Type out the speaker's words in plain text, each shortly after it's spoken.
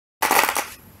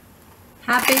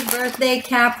Happy birthday,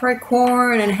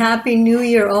 Capricorn, and Happy New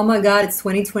Year. Oh my God, it's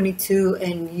 2022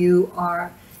 and you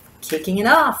are kicking it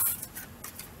off.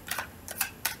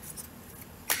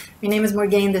 My name is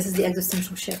Morgane. This is the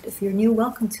Existential Shift. If you're new,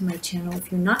 welcome to my channel.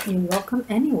 If you're not new, welcome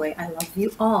anyway. I love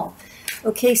you all.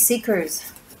 Okay, Seekers,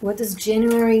 what does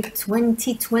January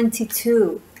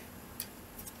 2022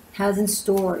 has in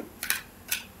store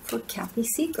for Cappy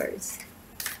Seekers?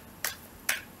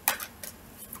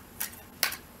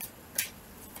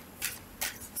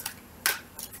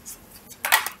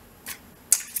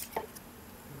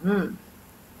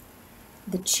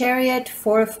 The Chariot,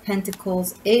 Four of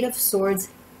Pentacles, Eight of Swords,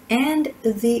 and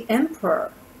the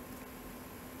Emperor.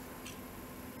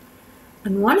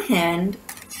 On one hand,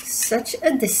 such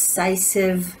a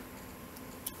decisive,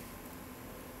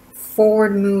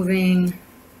 forward-moving,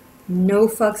 no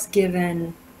fucks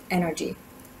given energy.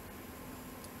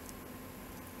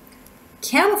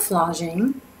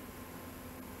 Camouflaging,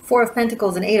 Four of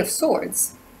Pentacles and Eight of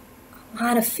Swords, a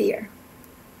lot of fear,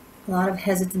 a lot of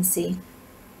hesitancy.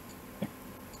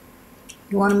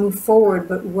 You want to move forward,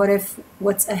 but what if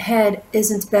what's ahead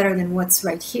isn't better than what's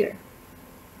right here?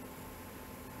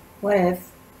 What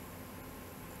if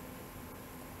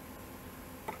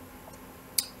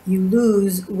you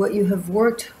lose what you have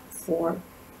worked for,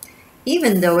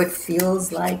 even though it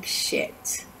feels like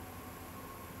shit?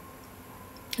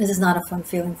 This is not a fun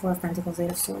feeling. Four of Pentacles,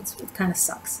 Eight of Swords. It kind of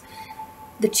sucks.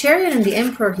 The Chariot and the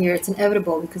Emperor here, it's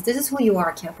inevitable because this is who you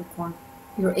are, Capricorn.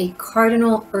 You're a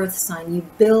cardinal earth sign. You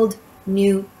build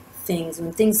new things.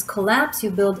 When things collapse,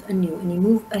 you build anew and you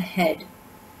move ahead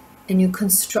and you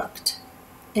construct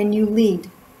and you lead.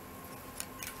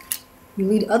 You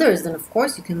lead others, then of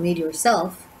course you can lead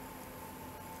yourself.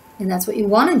 And that's what you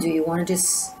want to do. You want to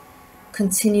just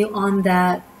continue on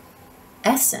that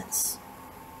essence.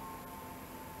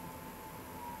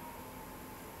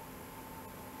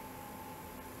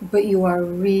 But you are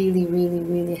really, really,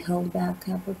 really held back,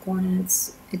 Capricorn, and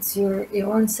it's your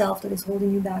own self that is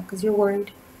holding you back because you're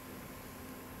worried.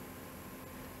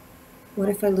 What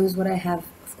if I lose what I have?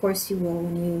 Of course you will.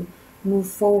 When you move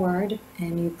forward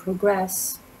and you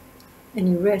progress and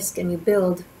you risk and you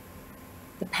build,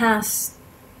 the past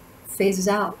phases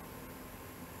out.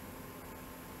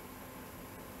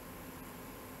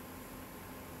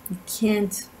 You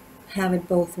can't have it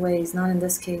both ways, not in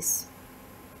this case.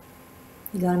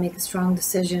 You got to make a strong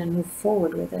decision and move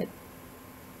forward with it.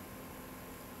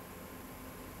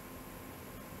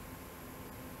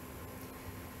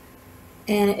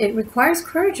 And it requires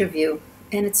courage of you.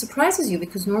 And it surprises you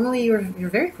because normally you're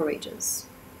very courageous.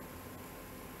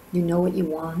 You know what you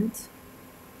want.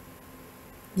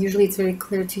 Usually it's very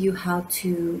clear to you how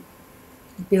to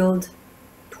build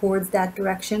towards that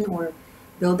direction or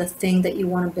build a thing that you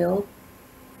want to build.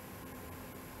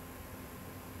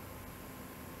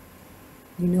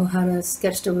 You know how to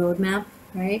sketch the roadmap,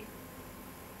 right?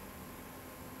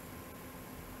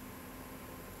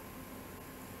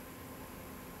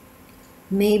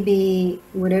 Maybe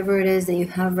whatever it is that you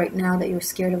have right now that you're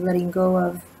scared of letting go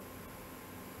of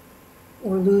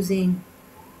or losing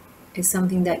is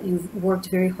something that you've worked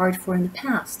very hard for in the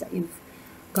past, that you've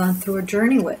gone through a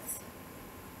journey with.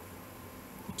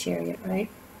 The Chariot, right?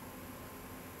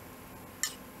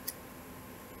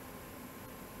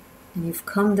 And you've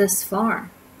come this far.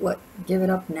 What, give it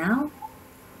up now?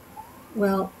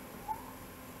 Well,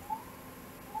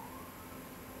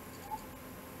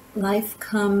 life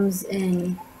comes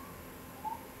in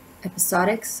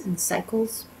episodics and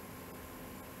cycles,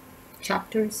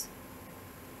 chapters.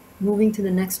 Moving to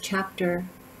the next chapter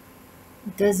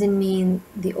doesn't mean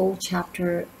the old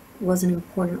chapter wasn't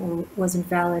important or wasn't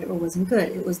valid or wasn't good.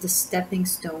 It was the stepping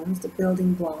stones, the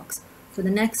building blocks for the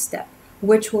next step,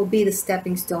 which will be the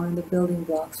stepping stone and the building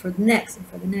blocks for the next and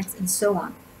for the next and so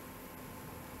on.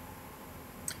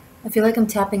 I feel like I'm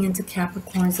tapping into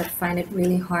Capricorns that find it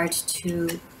really hard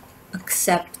to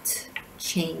accept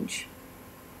change.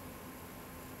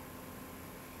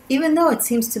 Even though it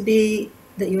seems to be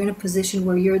that you're in a position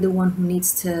where you're the one who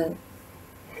needs to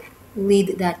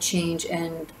lead that change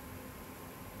and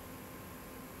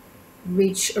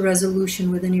reach a resolution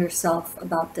within yourself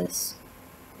about this.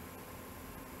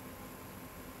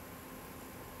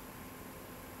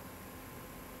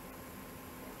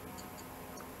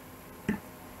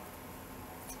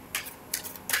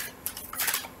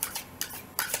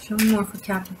 Show me more for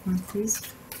Capricorn, please.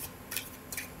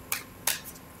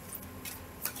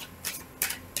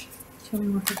 Show me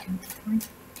more for Capricorn.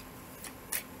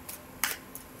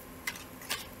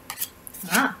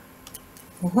 Ah.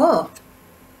 Oh.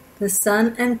 The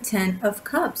Sun and Ten of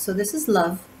Cups. So this is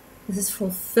love. This is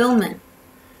fulfillment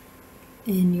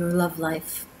in your love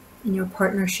life. in your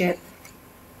partnership.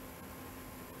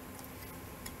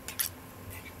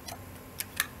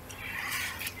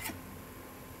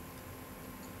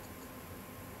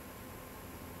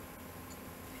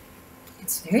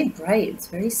 It's very bright, it's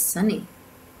very sunny.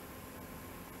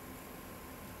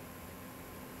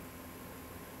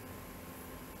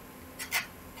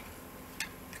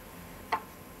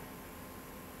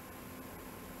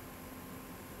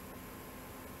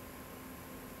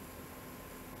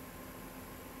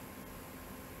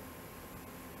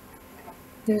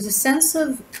 There's a sense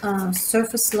of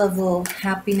surface level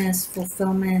happiness,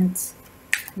 fulfillment,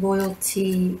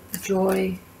 loyalty,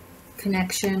 joy,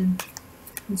 connection,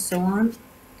 and so on,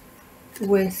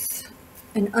 with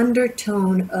an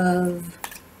undertone of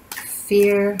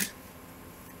fear,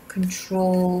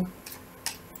 control,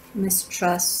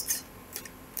 mistrust,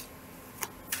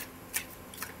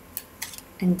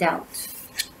 and doubt.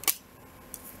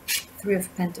 Three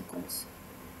of Pentacles.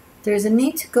 There's a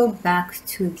need to go back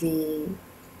to the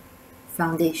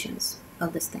foundations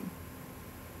of this thing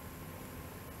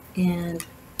and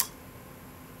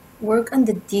work on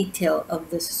the detail of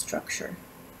this structure.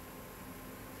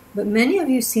 But many of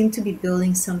you seem to be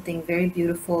building something very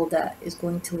beautiful that is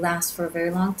going to last for a very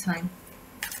long time.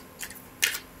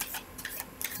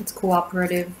 It's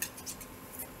cooperative,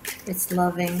 it's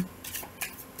loving,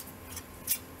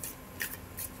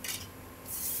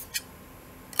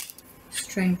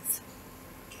 strength.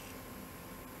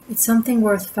 It's something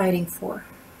worth fighting for.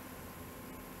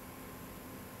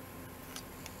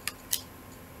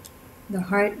 The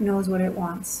heart knows what it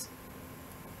wants.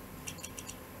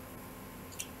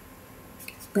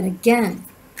 But again,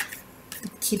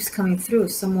 it keeps coming through.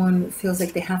 Someone feels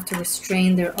like they have to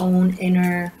restrain their own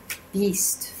inner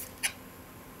beast.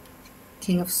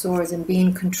 King of Swords, and be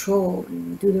in control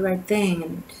and do the right thing.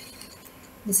 And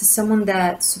this is someone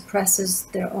that suppresses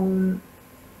their own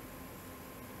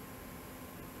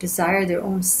desire, their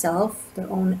own self, their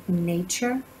own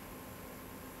nature,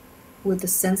 with a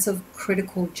sense of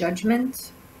critical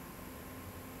judgment.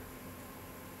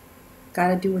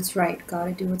 Gotta do what's right,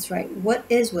 gotta do what's right. What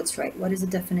is what's right? What is the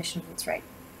definition of what's right?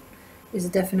 Is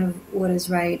the definition of what is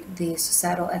right the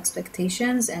societal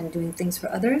expectations and doing things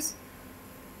for others?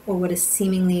 Or what is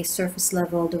seemingly surface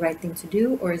level the right thing to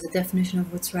do? Or is the definition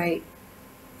of what's right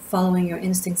following your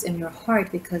instincts in your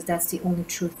heart, because that's the only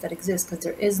truth that exists? Because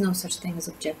there is no such thing as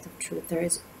objective truth. There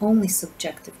is only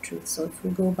subjective truth. So if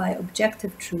we go by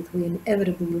objective truth, we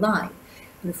inevitably lie.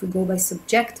 But if we go by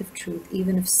subjective truth,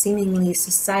 even if seemingly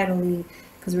societally,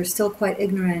 because we're still quite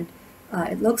ignorant,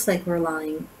 it looks like we're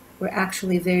lying, we're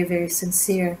actually very, very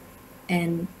sincere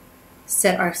and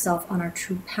set ourselves on our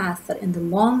true path that in the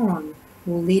long run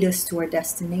will lead us to our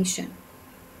destination,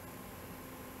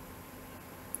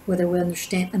 whether we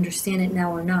understand it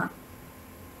now or not.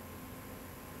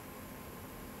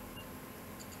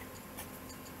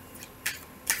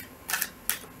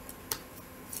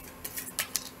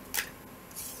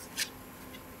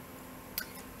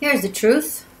 Here's the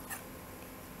truth.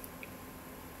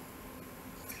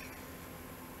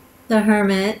 The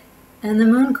Hermit and the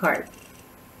Moon card.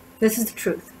 This is the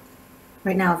truth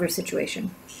right now of your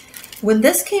situation. When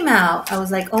this came out, I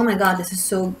was like, oh my God, this is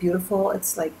so beautiful.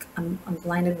 It's like, I'm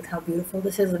blinded with how beautiful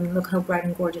this is. I mean, look how bright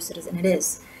and gorgeous it is. And it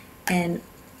is. And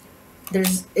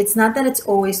it's not that it's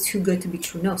always too good to be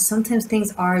true. No, sometimes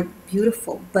things are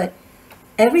beautiful. But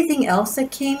everything else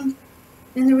that came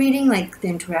in the reading, like the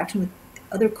interaction with the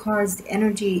other cards, the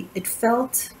energy, it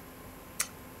felt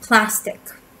plastic.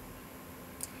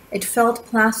 It felt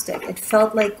plastic. It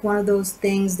felt like one of those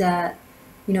things that,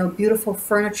 you know, beautiful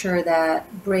furniture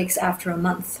that breaks after a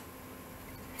month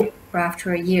or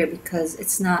after a year because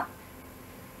it's not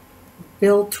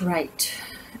built right,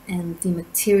 and the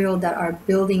material that are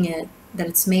building it, that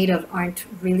it's made of, aren't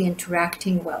really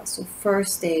interacting well. So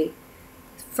first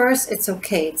it's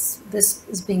okay. This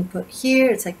is being put here.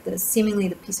 It's like seemingly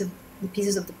the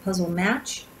pieces of the puzzle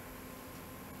match,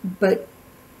 but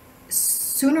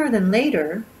sooner than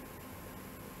later,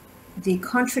 the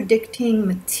contradicting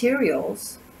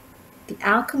materials, the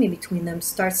alchemy between them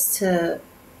starts to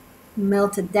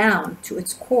melt it down to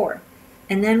its core.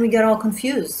 And then we get all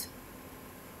confused.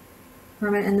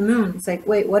 Hermit and the Moon. It's like,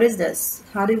 wait, what is this?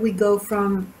 How did we go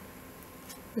from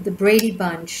the Brady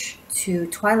Bunch to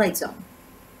Twilight Zone?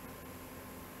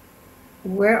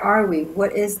 Where are we?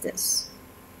 What is this?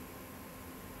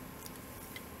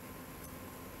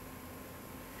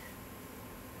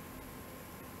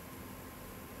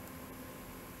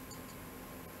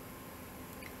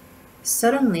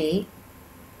 Suddenly,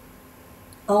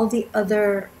 all the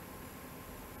other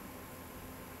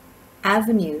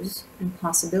avenues and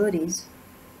possibilities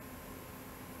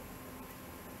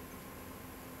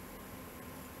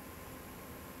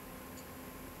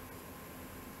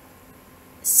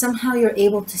somehow you're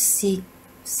able to see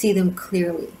them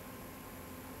clearly.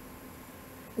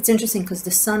 It's interesting because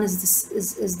the sun is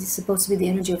supposed to be the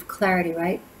energy of clarity,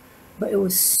 right? But it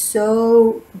was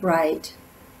so bright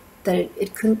that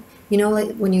it couldn't, you know,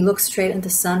 like when you look straight into the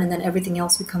sun and then everything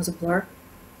else becomes a blur?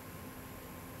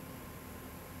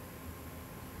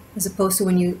 As opposed to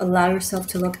when you allow yourself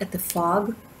to look at the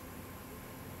fog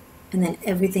and then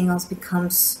everything else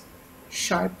becomes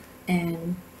sharp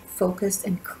and focused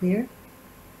and clear.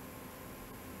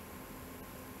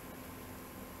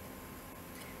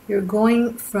 You're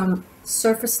going from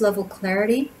surface level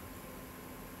clarity,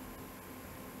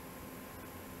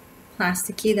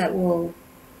 plasticky, that will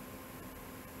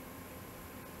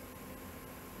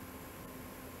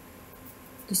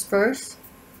disperse,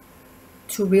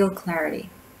 to real clarity,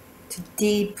 to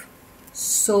deep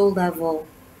soul level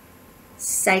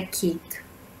psychic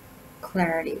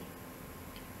clarity,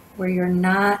 where you're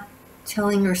not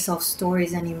telling yourself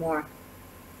stories anymore.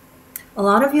 A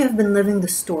lot of you have been living the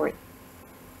story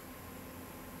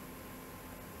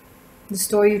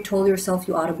you told yourself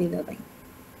you ought to be living.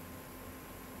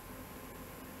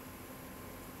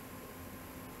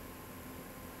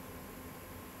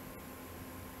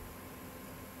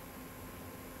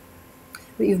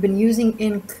 But you've been using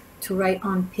ink to write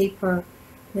on paper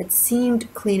that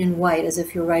seemed clean and white, as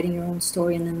if you're writing your own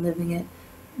story and then living it.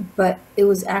 But it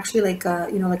was actually like a,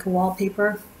 you know, like a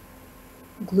wallpaper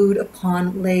glued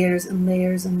upon layers and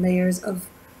layers and layers of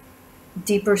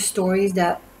deeper stories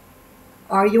that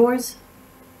are yours.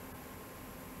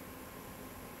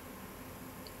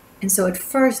 And so at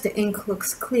first the ink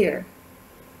looks clear,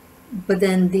 but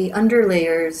then the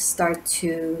underlayers start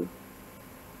to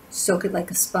soak it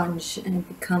like a sponge, and it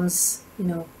becomes, you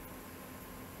know,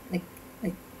 like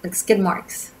skid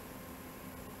marks.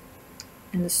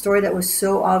 And the story that was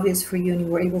so obvious for you, and you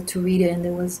were able to read it, and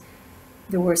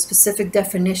there were specific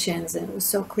definitions, and it was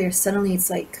so clear, suddenly it's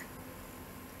like,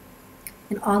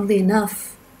 and oddly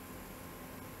enough,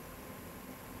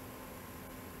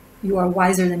 you are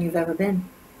wiser than you've ever been.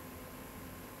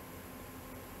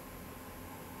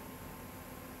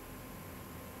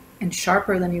 And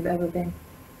sharper than you've ever been.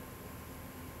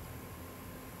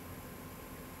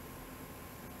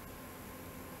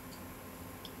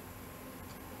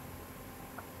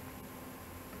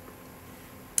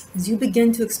 As you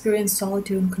begin to experience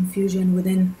solitude and confusion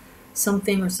within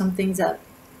something or some things that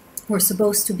were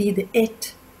supposed to be the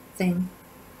it thing,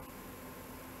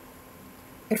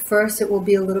 at first it will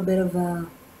be a little bit of a,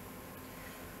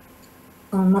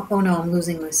 oh no, I'm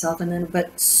losing myself, and then,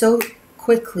 but so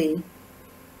quickly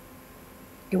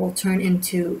it will turn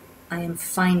into, I am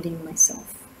finding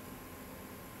myself.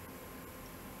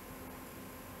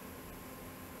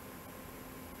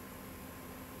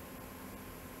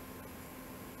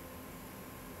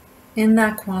 In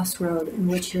that crossroad in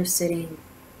which you're sitting,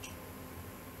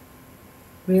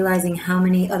 realizing how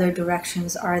many other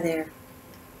directions are there,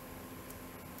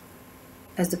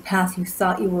 as the path you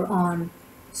thought you were on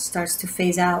starts to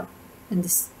phase out and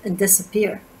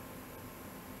disappear.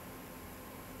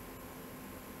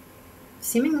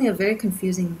 Seemingly a very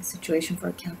confusing situation for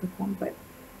a Capricorn, but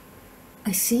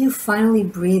I see you finally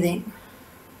breathing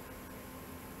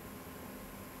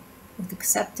with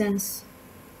acceptance,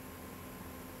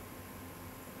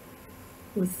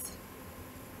 with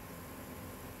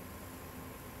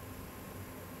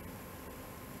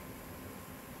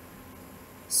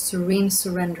serene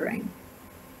surrendering.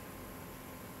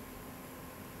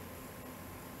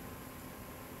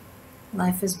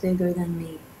 Life is bigger than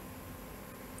me.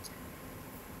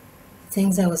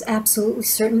 Things I was absolutely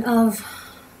certain of,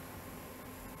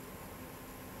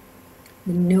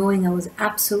 the knowing I was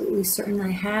absolutely certain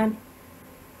I had,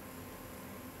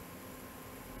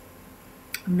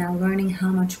 I'm now learning how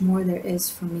much more there is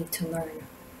for me to learn.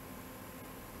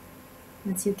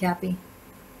 That's you, Cappy,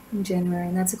 in January,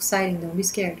 and that's exciting. Don't be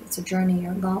scared. It's a journey.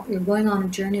 You're going on a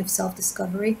journey of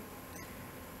self-discovery.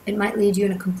 It might lead you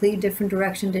in a completely different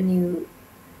direction than you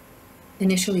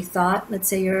initially thought. Let's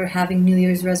say you're having New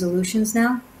Year's resolutions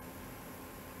now.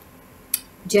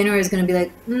 January is going to be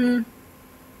like, and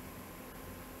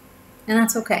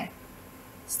that's okay.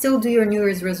 Still do your New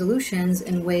Year's resolutions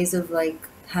in ways of like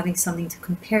having something to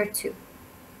compare to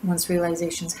once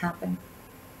realizations happen.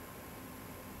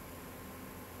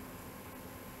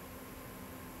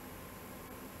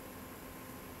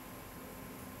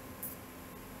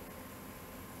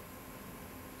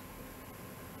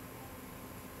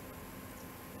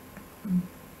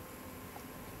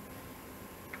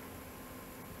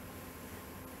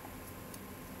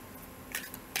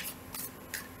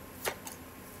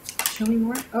 Show me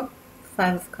more. Oh,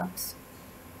 5 of Cups.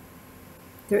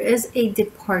 There is a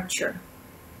departure.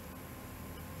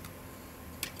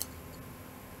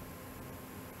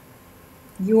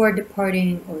 you are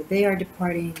departing or they are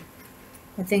departing.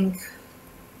 I think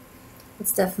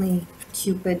it's definitely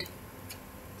Cupid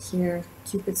here.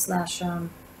 Cupid slash,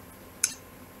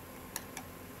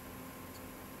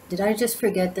 did I just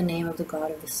forget the name of the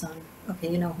god of the sun?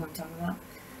 Okay, you know who I'm talking about.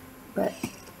 But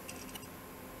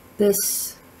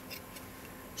this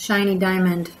shiny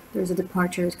diamond, there's a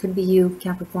departure. It could be you,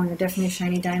 Capricorn. You're definitely a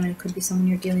shiny diamond. It could be someone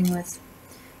you're dealing with.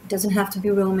 It doesn't have to be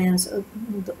romance,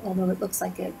 although it looks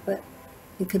like it, but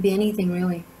it could be anything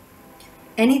really.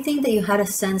 Anything that you had a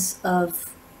sense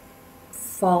of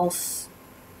false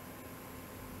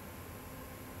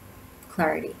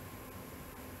clarity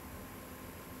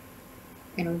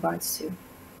in regards to.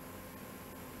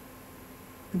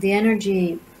 The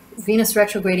energy, Venus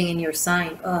retrograding in your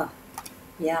sign.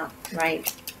 Yeah,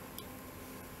 right.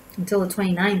 Until the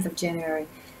 29th of January.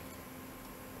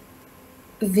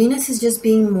 Venus is just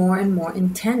being more and more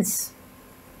intense.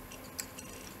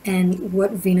 And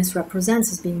what Venus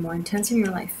represents is being more intense in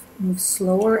your life. Move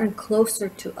slower and closer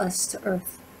to us, to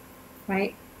Earth,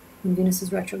 right? When Venus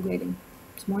is retrograding,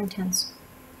 it's more intense.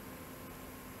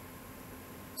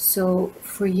 So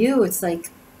for you, it's like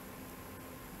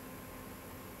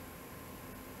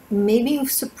maybe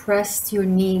you've suppressed your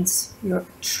needs, your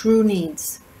true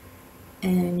needs,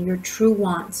 and your true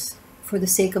wants for the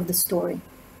sake of the story.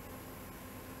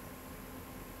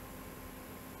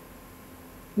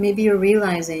 Maybe you're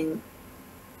realizing,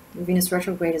 Venus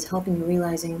retrograde is helping you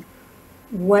realizing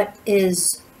what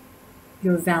is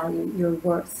your value, your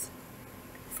worth,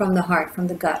 from the heart, from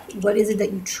the gut. What is it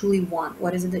that you truly want?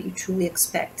 What is it that you truly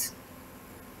expect?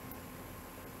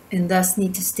 And thus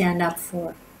need to stand up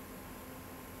for,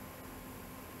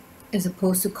 as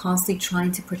opposed to constantly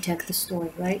trying to protect the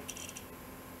story, right?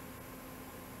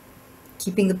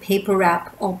 Keeping the paper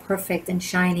wrap all perfect and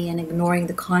shiny and ignoring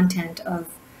the content of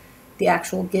the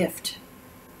actual gift.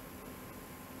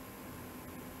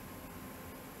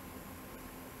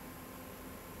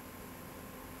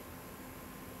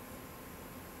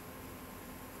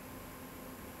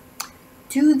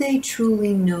 Do they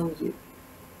truly know you?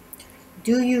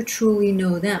 Do you truly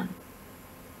know them?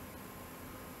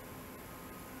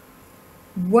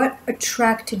 What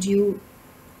attracted you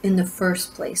in the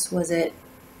first place? Was it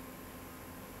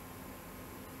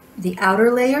the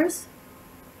outer layers?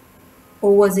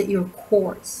 Or was it your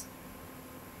cores?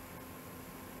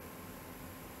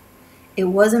 It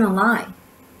wasn't a lie.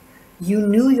 You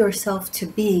knew yourself to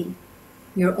be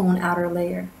your own outer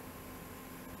layer.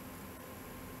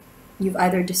 You've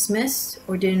either dismissed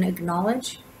or didn't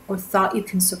acknowledge or thought you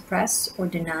can suppress or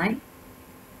deny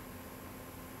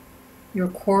your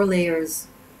core layers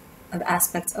of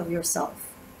aspects of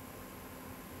yourself.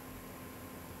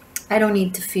 I don't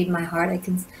need to feed my heart. I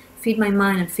can feed my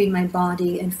mind and feed my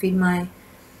body and feed my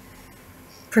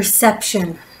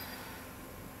perception.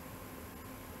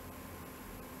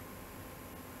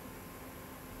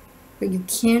 But you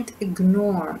can't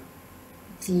ignore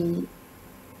the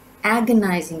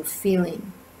agonizing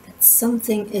feeling that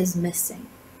something is missing,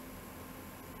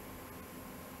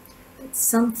 that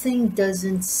something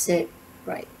doesn't sit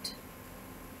right.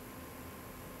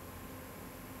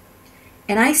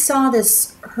 And I saw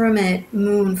this Hermit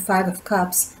Moon 5 of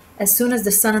Cups as soon as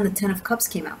the Sun and the 10 of Cups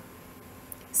came out.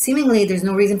 Seemingly there's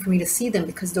no reason for me to see them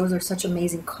because those are such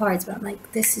amazing cards, but I'm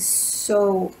like, this is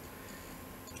so,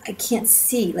 I can't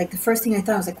see. Like the first thing I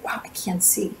thought, I was like, wow, I can't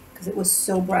see because it was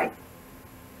so bright.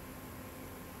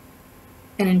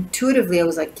 And intuitively, I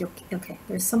was like, okay,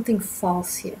 there's something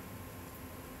false here.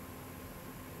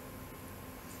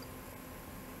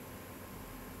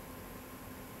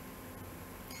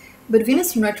 But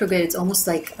Venus in retrograde, it's almost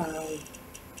like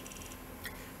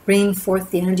bringing forth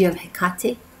the energy of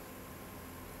Hecate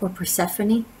or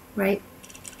Persephone, right?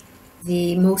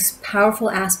 The most powerful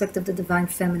aspect of the divine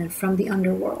feminine from the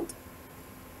underworld,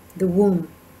 the womb,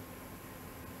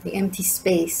 the empty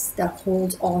space that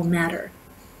holds all matter.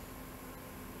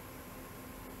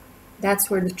 That's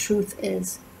where the truth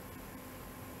is.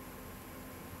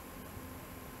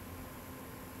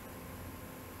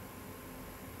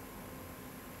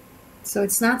 So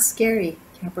it's not scary,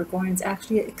 Capricorn. It's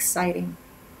actually exciting.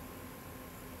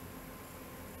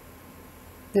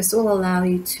 This will allow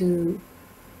you to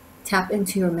tap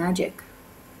into your magic,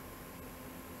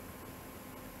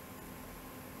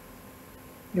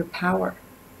 your power.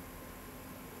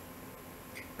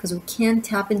 Because we can't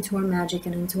tap into our magic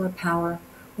and into our power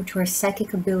or to our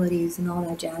psychic abilities and all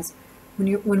that jazz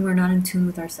when we're not in tune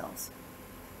with ourselves.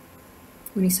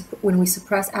 When we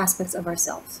suppress aspects of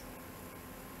ourselves.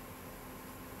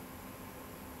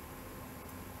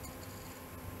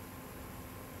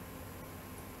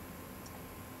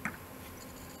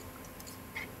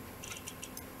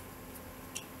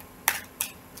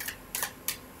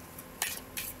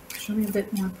 Show me a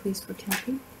bit more, please, for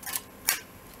Cappy.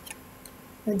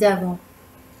 The Devil.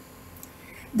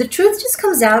 The truth just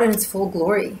comes out in its full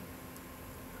glory.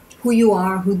 Who you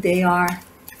are, who they are.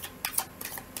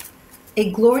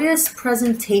 A glorious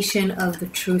presentation of the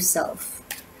true self.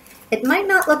 It might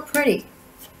not look pretty,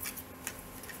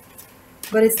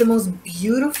 but it's the most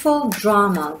beautiful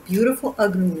drama, beautiful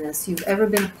ugliness you've ever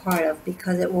been a part of,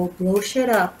 because it will blow shit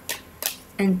up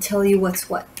and tell you what's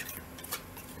what.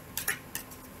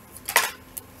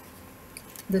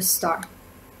 The Star.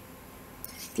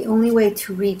 The only way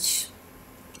to reach,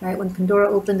 right, when Pandora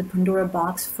opened the Pandora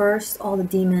box, first all the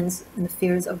demons and the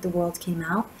fears of the world came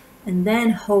out, and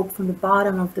then hope from the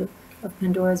bottom of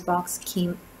Pandora's box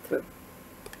came through.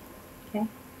 Okay?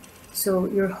 So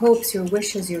your hopes, your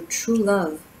wishes, your true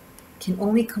love can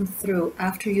only come through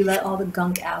after you let all the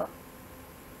gunk out.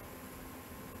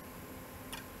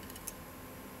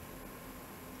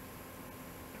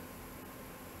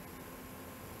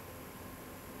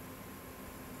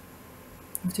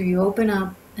 After you open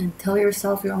up and tell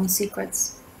yourself your own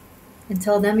secrets and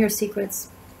tell them your secrets.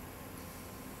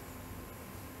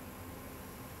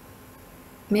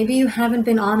 Maybe you haven't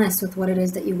been honest with what it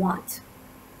is that you want.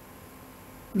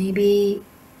 Maybe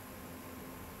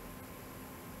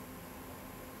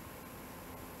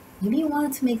you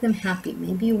wanted to make them happy.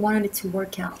 Maybe you wanted it to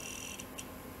work out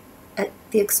at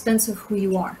the expense of who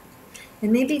you are.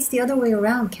 And maybe it's the other way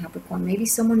around, Capricorn. Maybe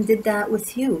someone did that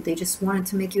with you. They just wanted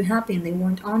to make you happy and they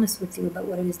weren't honest with you about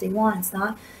what it is they want. It's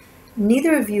not.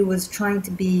 Neither of you was trying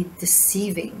to be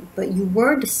deceiving, but you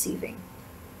were deceiving.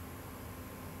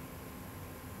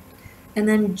 And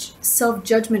then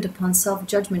self-judgment upon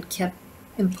self-judgment kept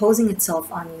imposing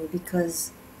itself on you,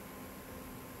 because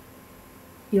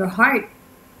your heart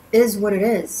is what it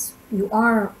is. You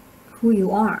are who you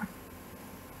are.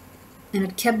 And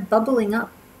it kept bubbling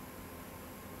up.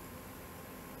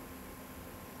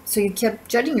 So you kept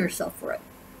judging yourself for it.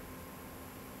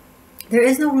 There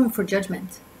is no room for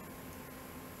judgment.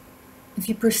 If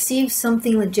you perceive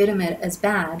something legitimate as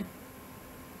bad,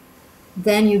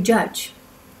 then you judge.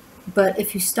 But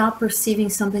if you stop perceiving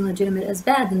something legitimate as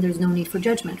bad, then there's no need for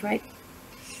judgment, right?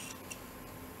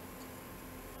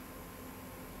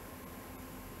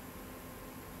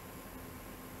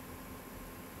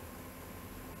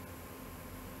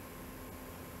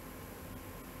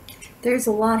 There's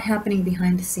a lot happening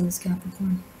behind the scenes,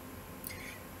 Capricorn.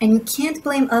 And you can't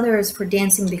blame others for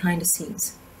dancing behind the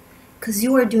scenes, because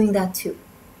you are doing that too.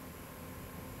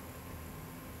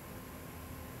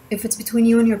 If it's between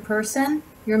you and your person,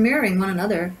 you're mirroring one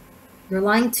another. You're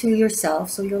lying to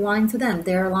yourself, so you're lying to them.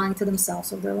 They're lying to themselves,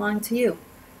 so they're lying to you.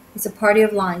 It's a party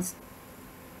of lies.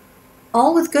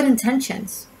 All with good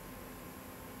intentions.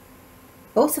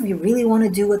 Both of you really want to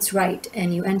do what's right,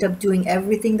 and you end up doing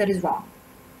everything that is wrong.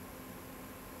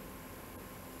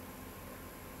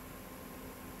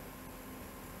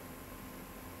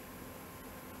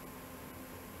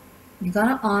 You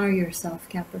gotta honor yourself,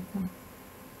 Capricorn.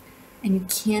 And you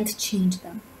can't change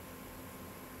them.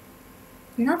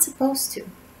 You're not supposed to.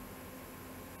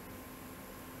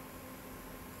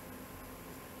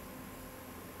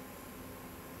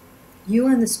 You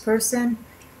and this person,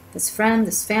 this friend,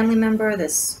 this family member,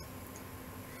 this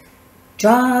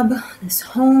job, this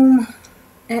home,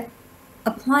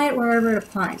 apply it wherever it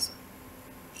applies.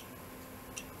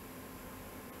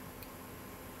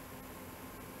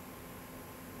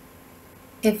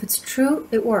 If it's true,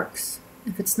 it works.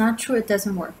 If it's not true, it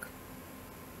doesn't work.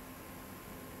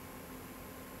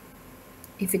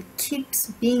 If it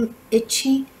keeps being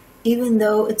itchy, even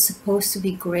though it's supposed to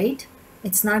be great,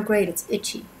 it's not great, it's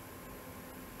itchy.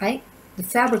 Right? The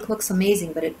fabric looks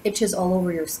amazing, but it itches all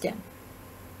over your skin.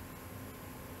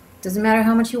 Doesn't matter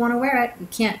how much you want to wear it, you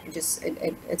can't.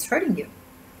 It's hurting you.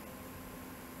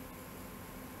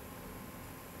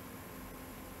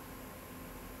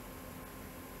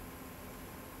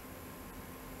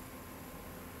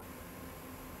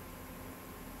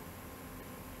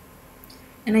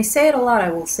 And I say it a lot, I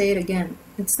will say it again.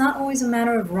 It's not always a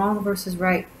matter of wrong versus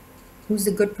right. Who's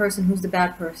the good person, who's the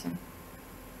bad person.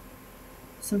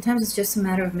 Sometimes it's just a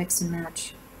matter of mix and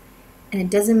match. And it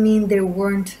doesn't mean there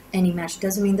weren't any match. It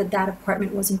doesn't mean that that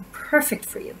apartment wasn't perfect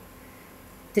for you.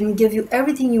 It didn't give you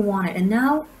everything you wanted. And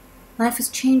now life is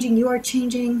changing, you are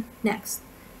changing. Next.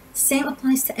 Same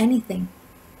applies to anything.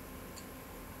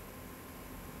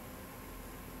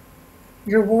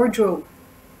 Your wardrobe,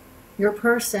 your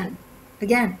person.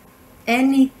 Again,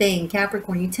 anything,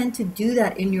 Capricorn, you tend to do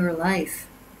that in your life.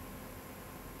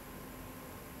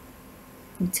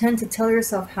 You tend to tell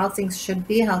yourself how things should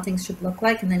be, how things should look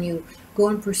like, and then you go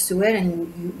and pursue it,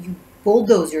 and you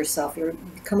bulldoze yourself. You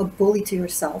become a bully to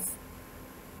yourself.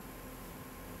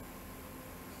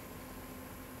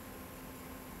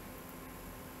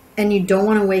 and you don't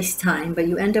want to waste time, but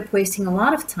you end up wasting a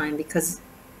lot of time because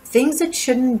things that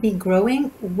shouldn't be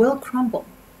growing will crumble.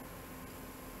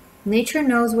 Nature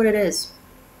knows what it is.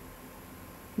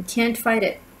 You can't fight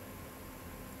it.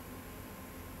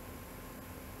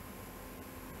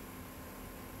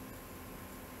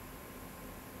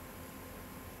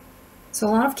 So a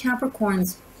lot of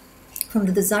Capricorns, from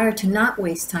the desire to not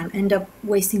waste time, end up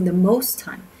wasting the most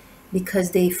time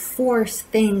because they force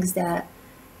things that,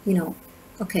 you know,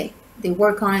 okay, they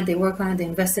work on it, they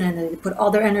invest in it, they put all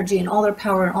their energy and all their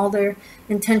power and all their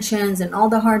intentions and all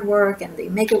the hard work, and they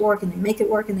make it work and they make it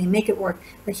work and they make it work.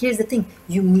 But here's the thing,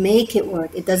 you make it work.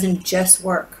 It doesn't just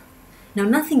work. Now,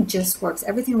 nothing just works.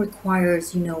 Everything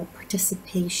requires, you know,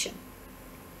 participation.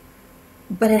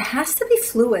 But it has to be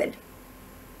fluid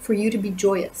for you to be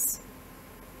joyous.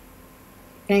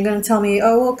 And you're going to tell me,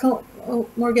 oh, well,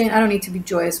 Morgane, I don't need to be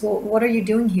joyous. Well, what are you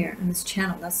doing here on this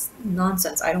channel? That's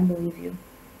nonsense. I don't believe you.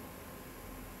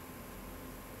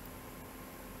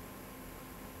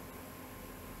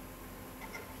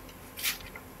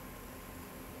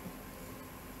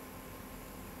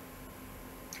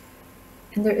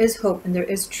 And there is hope, and there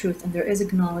is truth, and there is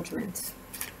acknowledgement.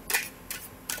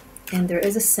 And there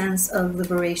is a sense of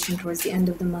liberation towards the end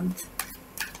of the month,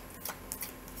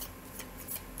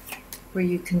 where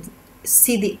you can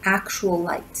see the actual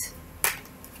light.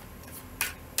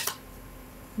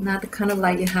 Not the kind of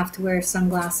light you have to wear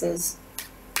sunglasses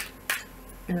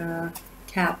and a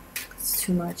cap. It's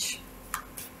too much.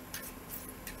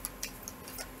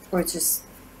 Or it's just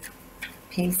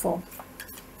painful.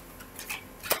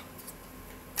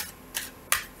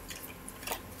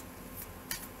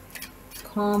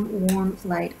 Calm, warm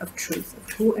light of truth, of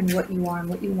who and what you are and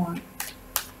what you want.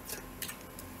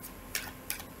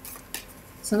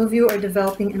 Some of you are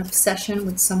developing an obsession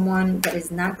with someone that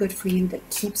is not good for you, that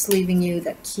keeps leaving you,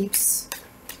 that keeps...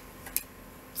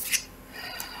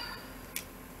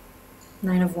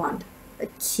 Nine of Wands. That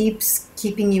keeps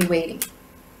keeping you waiting.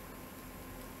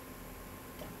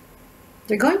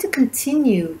 They're going to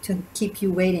continue to keep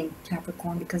you waiting,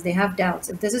 Capricorn, because they have doubts.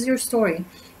 If this is your story,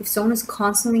 if someone is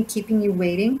constantly keeping you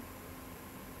waiting,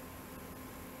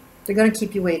 they're going to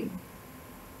keep you waiting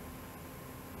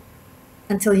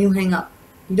until you hang up.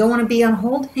 You don't want to be on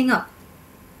hold? Hang up.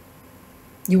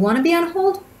 You want to be on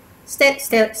hold? Stay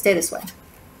this way.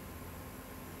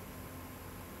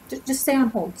 Just stay on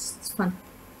hold. It's fun.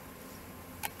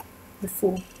 The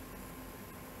Fool.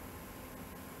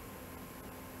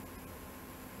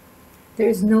 There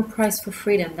is no price for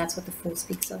freedom. That's what the Fool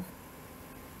speaks of.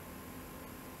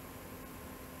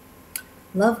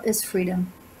 Love is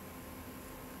freedom.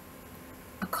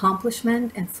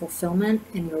 Accomplishment and fulfillment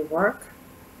in your work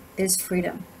is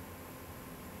freedom.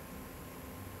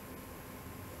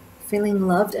 Feeling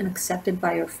loved and accepted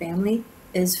by your family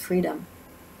is freedom.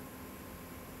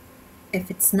 If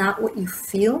it's not what you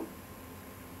feel,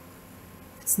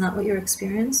 if it's not what you're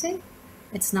experiencing,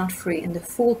 it's not free. And the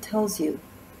Fool tells you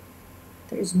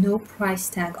there is no price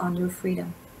tag on your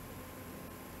freedom.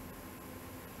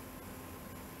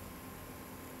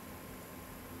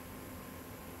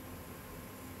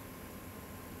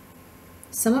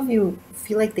 Some of you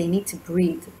feel like they need to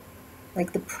breathe,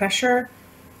 like the pressure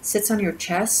sits on your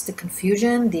chest, the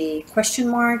confusion, the question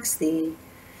marks, the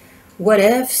what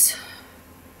ifs.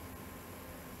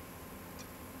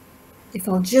 If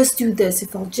I'll just do this,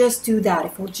 if I'll just do that,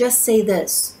 if I'll just say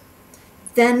this,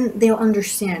 then they'll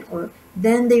understand, or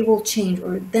then they will change,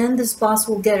 or then this boss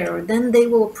will get it, or then they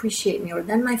will appreciate me, or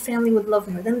then my family would love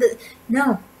me, or then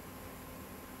no.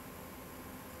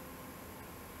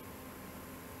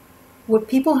 What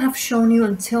people have shown you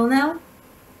until now,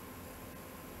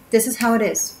 this is how it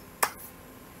is.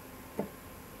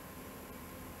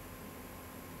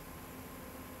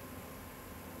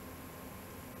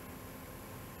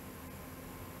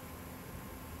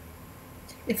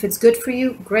 If it's good for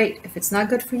you, great. If it's not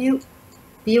good for you,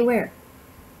 be aware.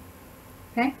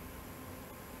 Okay?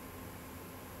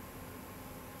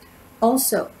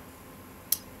 Also,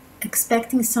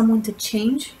 expecting someone to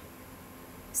change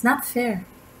is not fair.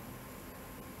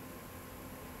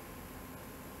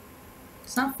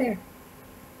 It's not fair.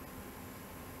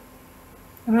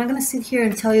 I'm not going to sit here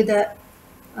and tell you that,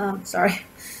 sorry.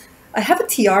 I have a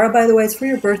tiara, by the way. It's for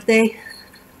your birthday.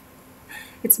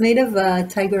 It's made of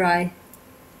tiger eye.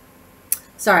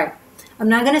 Sorry. I'm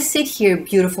not going to sit here,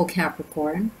 beautiful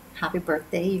Capricorn. Happy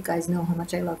birthday. You guys know how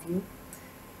much I love you.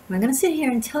 I'm not going to sit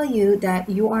here and tell you that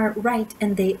you are right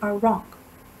and they are wrong.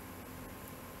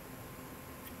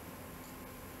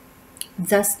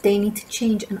 Thus, they need to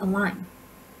change and align.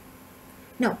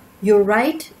 No, you're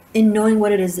right in knowing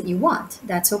what it is that you want.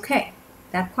 That's okay.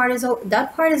 That part is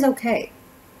okay.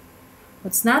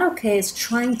 What's not okay is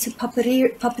trying to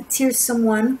puppeteer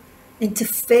someone into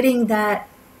fitting that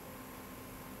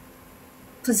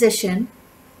position.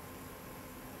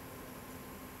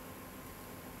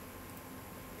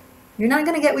 You're not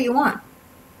going to get what you want.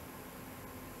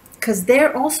 Because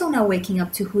they're also now waking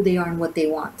up to who they are and what they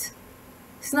want.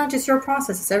 It's not just your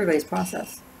process, it's everybody's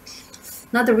process.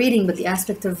 Not the reading, but the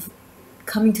aspect of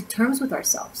coming to terms with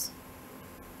ourselves.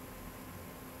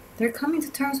 They're coming to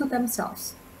terms with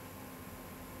themselves.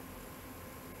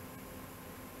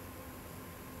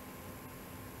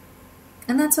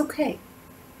 And that's okay.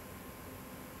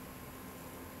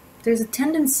 There's a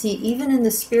tendency, even in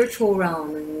the spiritual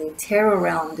realm and the tarot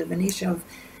realm, divination, of,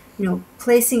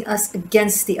 placing us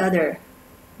against the other.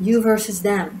 You versus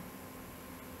them.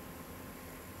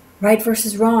 Right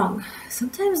versus wrong.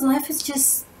 Sometimes life is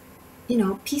just,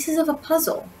 pieces of a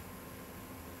puzzle.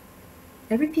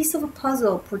 Every piece of a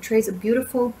puzzle portrays a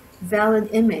beautiful, valid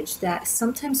image that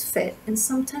sometimes fit and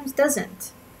sometimes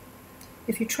doesn't.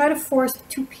 If you try to force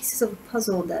two pieces of a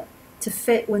puzzle to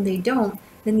fit when they don't,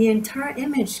 then the entire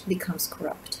image becomes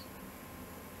corrupt.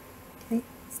 Okay?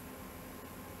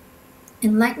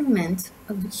 Enlightenment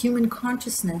of the human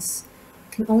consciousness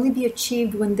can only be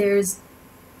achieved when there's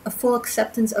a full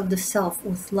acceptance of the self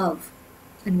with love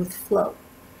and with flow.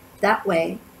 That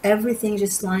way, everything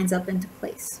just lines up into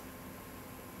place.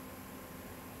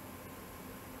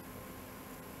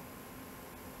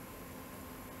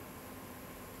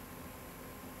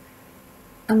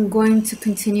 I'm going to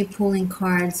continue pulling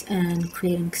cards and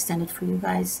creating extended for you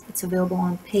guys. It's available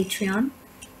on Patreon.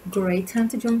 Great time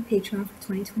to join Patreon for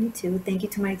 2022. Thank you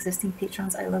to my existing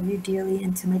patrons. I love you dearly.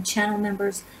 And to my channel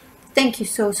members, thank you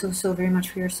so very much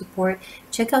for your support.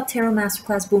 Check out Tarot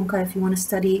Masterclass Bunka if you want to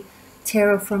study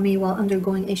tarot from me while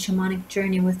undergoing a shamanic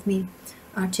journey with me.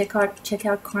 Check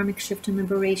out Karmic Shift and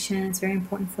Liberation. It's very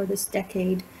important for this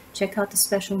decade. Check out the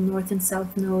special North and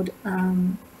South Node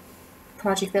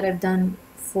project that I've done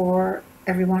for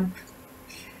everyone.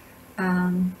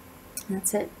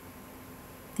 That's it.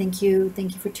 Thank you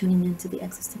for tuning in to the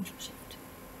Existential Shift.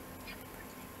 Happy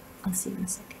birthday. I'll see you in a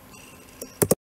second.